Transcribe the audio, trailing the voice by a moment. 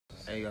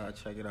Hey y'all,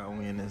 check it out.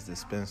 We in this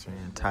dispensary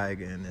and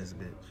Tyga in this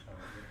bitch.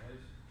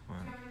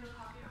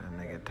 That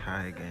nigga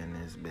Tyga in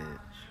this bitch.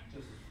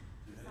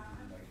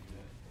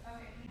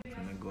 I'm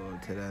gonna go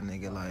up to that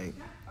nigga like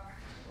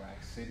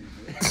Rock City,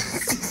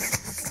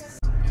 bitch.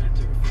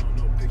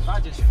 If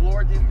I just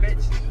floored this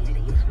bitch,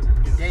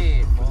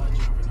 dead, boy.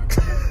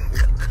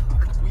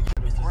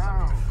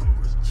 Wow.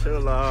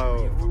 Chill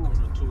out.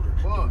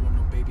 Fuck.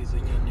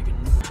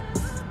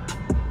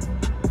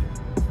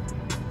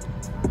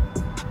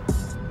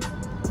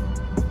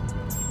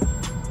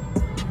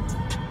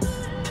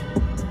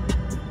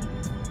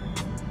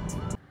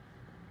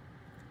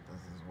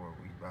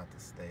 About to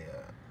stay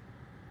at.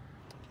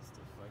 It's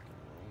the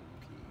fucking room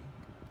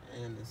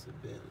key. And it's a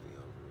Bentley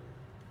over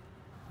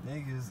there.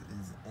 Niggas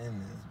is in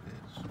this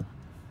bitch.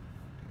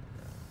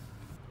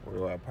 Where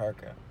do I park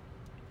at?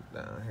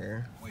 Down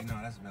here. Wait, no,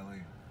 that's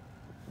valet.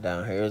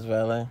 Down here is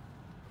valet? I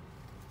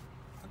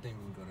think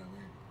we can go that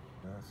way.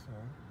 That's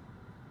it.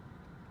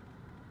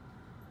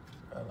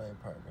 Valet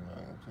parking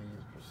on.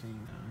 Please proceed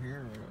from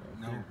here.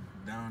 No,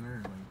 down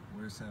there. Like,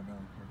 where's that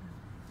valet parking?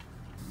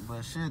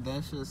 But shit,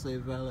 that should say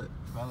valet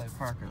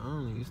parking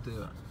only. I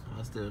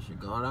still should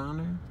go down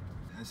there.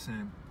 That's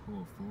saying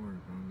pull forward,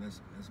 bro. That's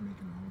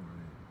making the whole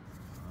right.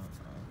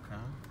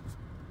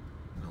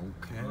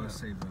 Okay. Oh, let's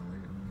say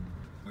valet only.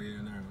 Oh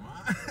yeah, never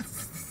mind.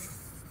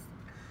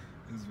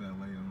 It's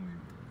valet only,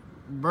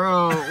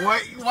 bro.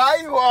 Why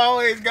you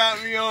always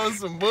got me on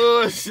some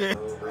bullshit?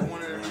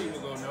 One of the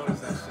people gonna notice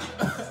that shit.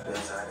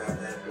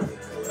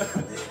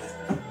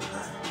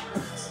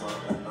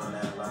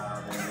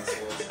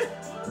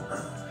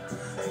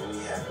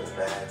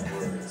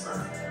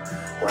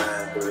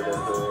 Ride through the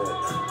hood,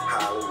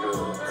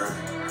 Hollywood.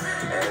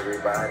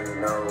 Everybody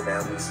know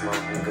that we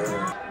smoking good.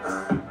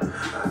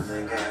 I'm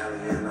in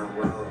Cali in the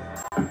road.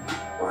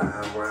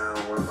 Ride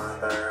around with my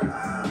third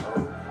eye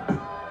open.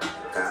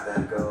 Got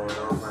that gold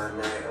on my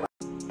neck.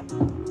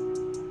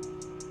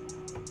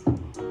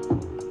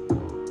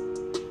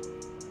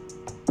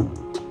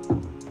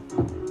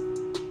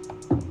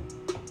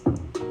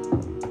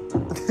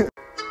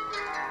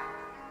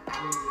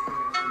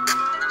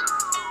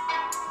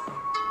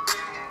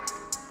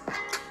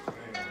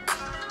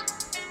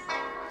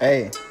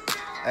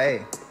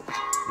 Hey,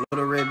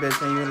 little red bitch,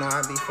 and you know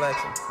I be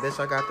flexing. Bitch,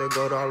 I got the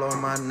gold all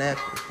on my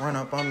necklace. Run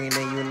up on me,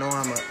 then you know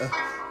I'm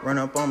run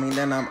up on me,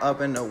 then I'm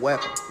up in the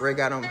weapon. Rig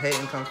got him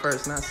hating, come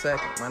first, not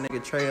second. My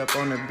nigga Trey up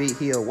on the beat,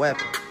 he a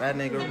weapon. That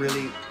nigga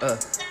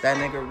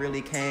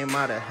really came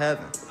out of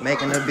heaven,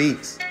 making the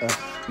beats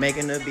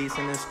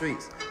in the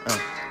streets.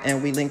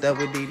 And we linked up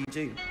with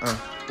DDG,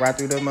 right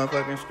through the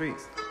motherfucking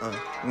streets,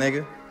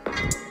 nigga.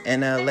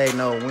 In LA,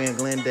 no, we in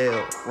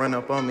Glendale. Run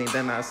up on me,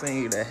 then I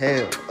send you to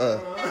hell.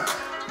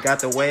 Got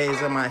the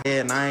waves in my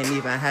head, and I ain't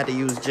even had to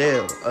use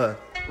jail.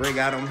 Rig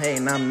got them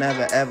hating, I'm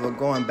never ever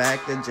going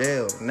back to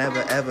jail.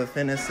 Never ever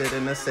finna sit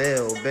in a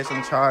cell. Bitch,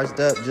 I'm charged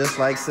up just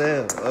like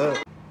Cell. Chill out.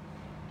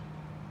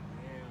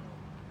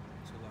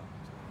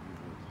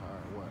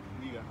 What?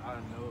 I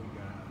know you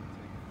gotta have to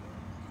take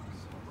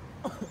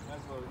it.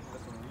 That's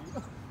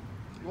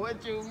what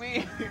What you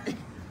mean?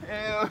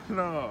 Hell no.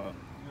 you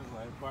was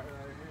like, park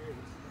right here.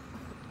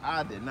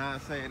 I did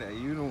not say that.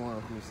 You the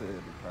one who said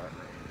the part right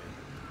there.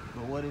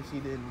 But what if she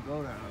didn't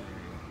go down there?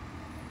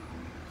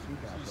 She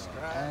got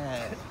the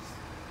ass.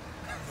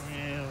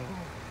 Damn.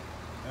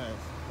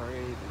 That's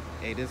crazy.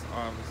 Hey, this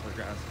officer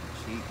got some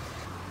cheeks.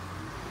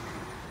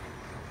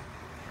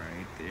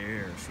 Right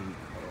there. She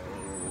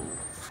cold.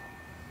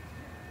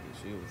 Yeah,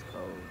 she was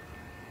cold.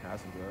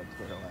 That's a girl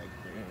Twitter like,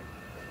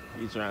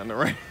 damn. You trying to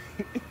write?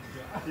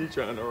 You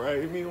trying to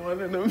write me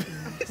one of them?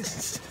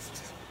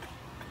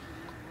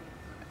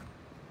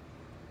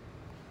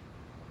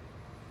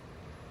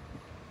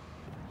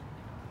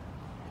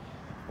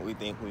 We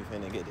think we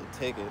finna get a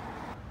ticket.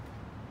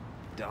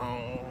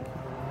 Don't.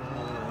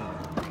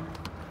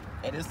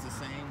 Hey, this the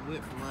same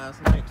whip from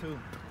last night too.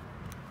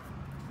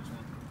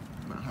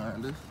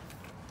 Behind us.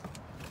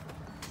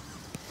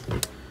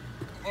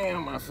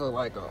 Damn, I feel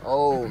like an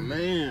old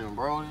man,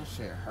 bro. This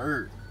shit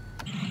hurt.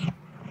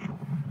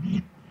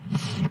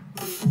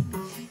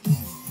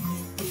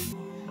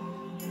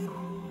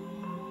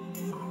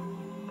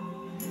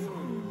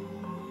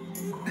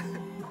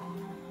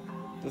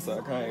 This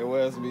how Kanye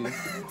West be.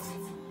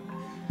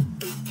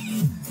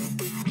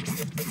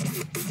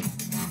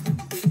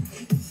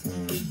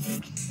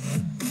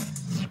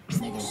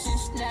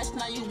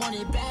 Now you want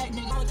it back,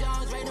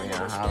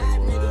 nigga.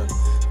 Hollywood.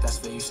 That's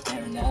for you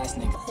staring ass,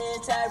 nigga.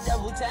 Head tap,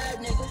 double tap,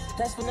 nigga.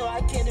 That's for no,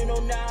 I can't do no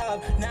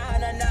knob.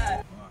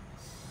 Nah.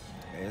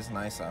 Hey, it's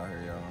nice out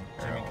here, y'all.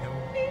 Jimmy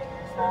Kimmel.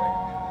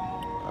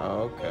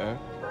 Oh, okay.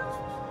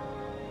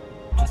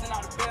 Busting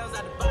all the bills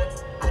out the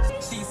box.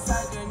 She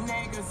such a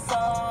nigga, so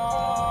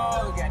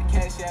got the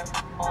cash out.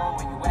 Oh,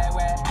 when you wet. I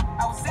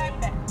was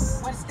at that.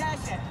 Where the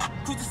stash at?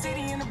 Cruise the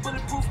city in a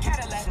bulletproof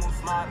Cadillac. Move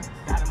smart,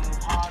 gotta move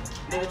hard.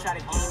 Nigga try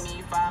to give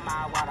me 5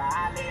 mile water.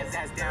 I lay his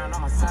ass down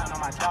on my son, on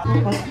my daughter.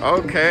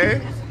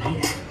 Okay.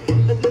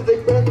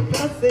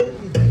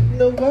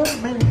 No more,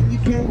 man, you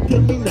can't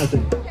give me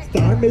nothing.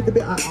 I made the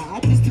bit. I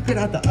just took it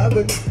out the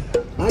oven.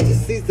 I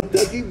just see some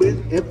Dougie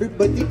with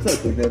everybody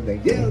clubbing and they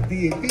yell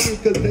D&D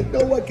because they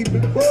know I keep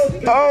it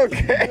broken.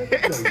 Okay.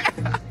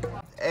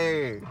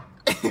 Hey,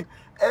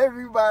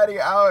 everybody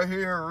out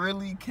here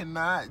really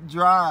cannot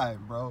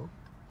drive, bro.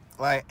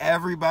 Like,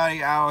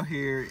 everybody out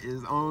here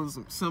is on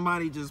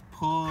somebody just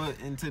pulled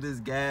into this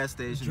gas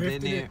station.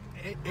 Drifted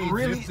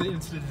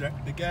into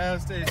the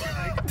gas station.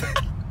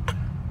 Like,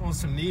 on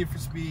some Need for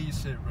Speed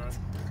shit, bro.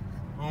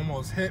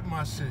 Almost hit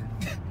my shit.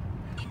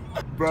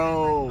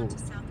 Bro,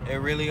 it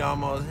really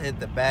almost hit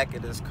the back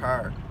of this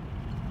car.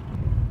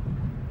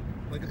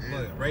 Look,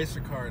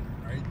 racer car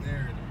right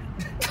there.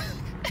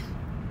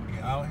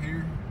 Out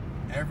here,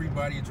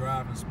 everybody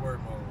driving sport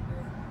mode,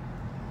 bro.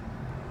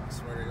 I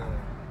swear to God.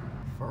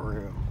 For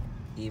real.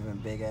 Even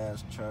big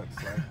ass trucks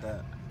like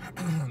that.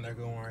 They're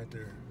going right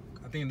there.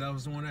 I think that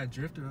was the one that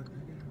drifted.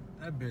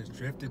 That bitch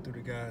drifted through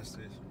the gas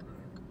station, bro.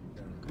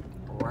 Yeah.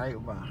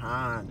 Right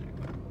behind you.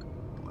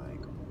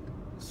 Like,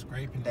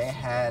 Scraping. they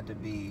had to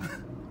be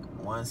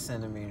 1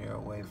 centimeter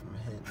away from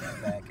hitting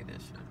the back of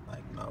this shit.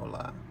 Like, no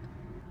lie.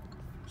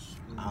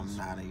 I'm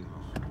not even.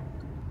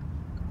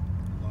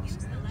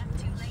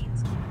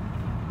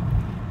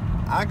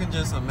 I can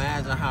just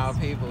imagine how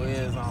people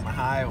is on the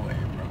highway,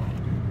 bro.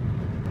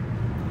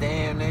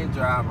 Damn, they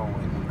driving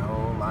with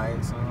no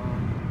lights on.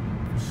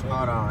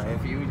 Hold on,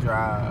 if you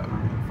drive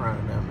in front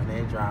of them and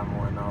they driving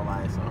with no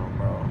lights on,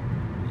 bro,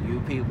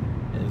 you people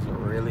is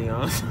really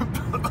on some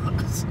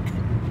bullshit.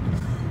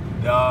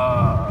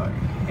 Dog,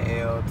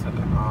 hell to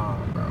the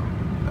arm, bro.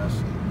 That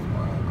shit is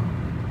wild.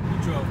 You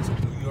drove to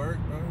New York,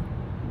 bro.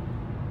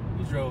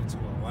 You drove to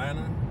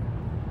Atlanta.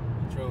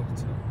 You drove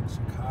to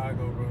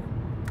Chicago, bro.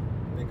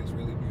 Niggas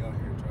really be out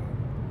here driving.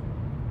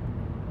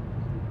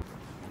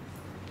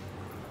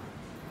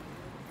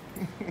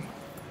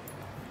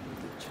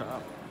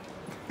 Chop.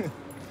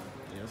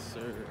 Yes,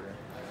 sir.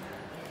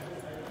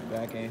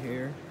 Back in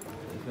here.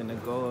 We're finna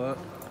go up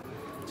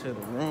to the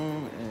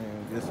room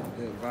and get some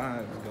good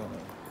vibes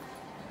going.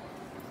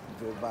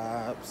 Good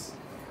vibes.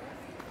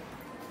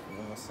 You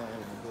know what I'm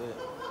saying? Good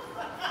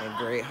and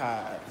great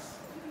highs.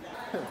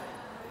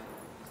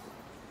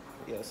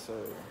 Yes,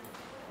 sir.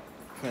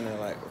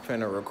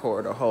 Finna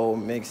record a whole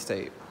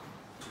mixtape.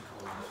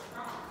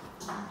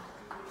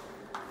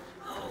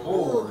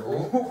 Oh.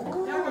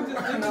 That one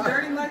just did me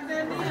dirty like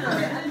that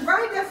now.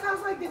 Right? That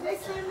sounds like did they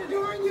slam the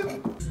door on you?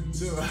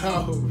 Chill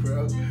out,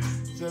 bro.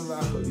 Chill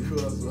out. You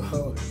on some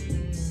hoe.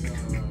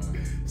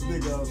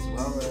 Stick on some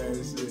hoe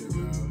ass shit,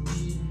 bro.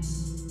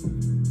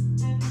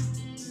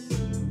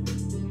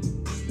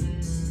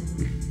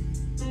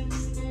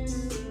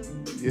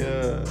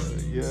 Yeah.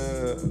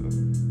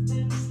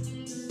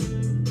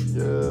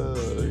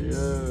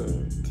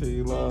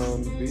 T-Law on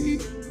the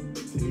beat.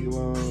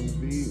 T-Law on the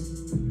beat.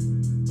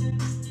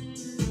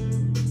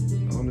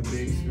 On the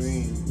big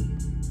screen.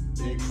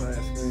 Big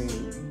flat screen.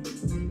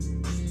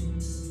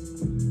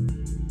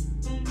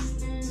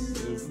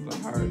 It's the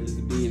hardest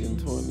beat in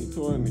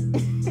 2020.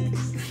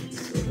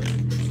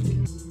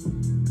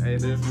 Hey,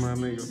 this is my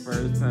nigga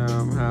first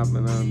time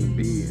hopping on the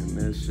beat, and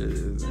this shit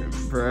is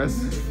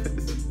impressive.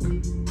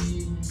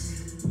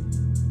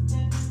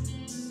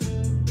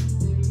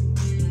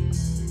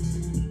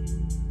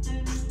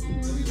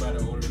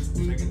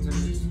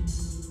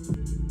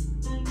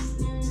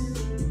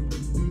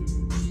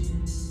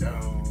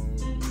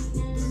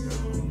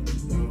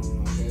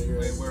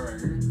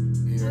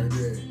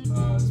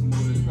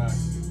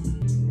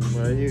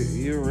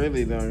 You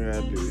really don't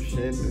gotta do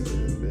shit to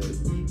this bitch.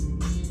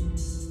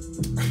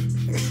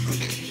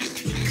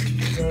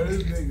 Bro,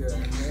 this nigga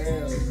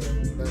hell,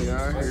 bro.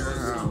 Y'all hear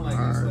how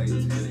hard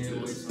this bitch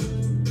is.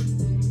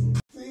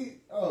 See?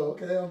 Oh,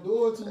 okay, I'm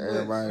doing too much.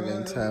 Everybody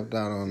getting tapped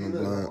out on the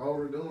blunt. I'm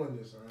overdoing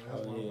this, son.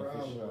 That's my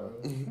problem, bro.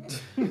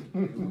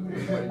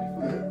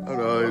 I'm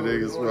the only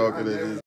nigga smoking in this.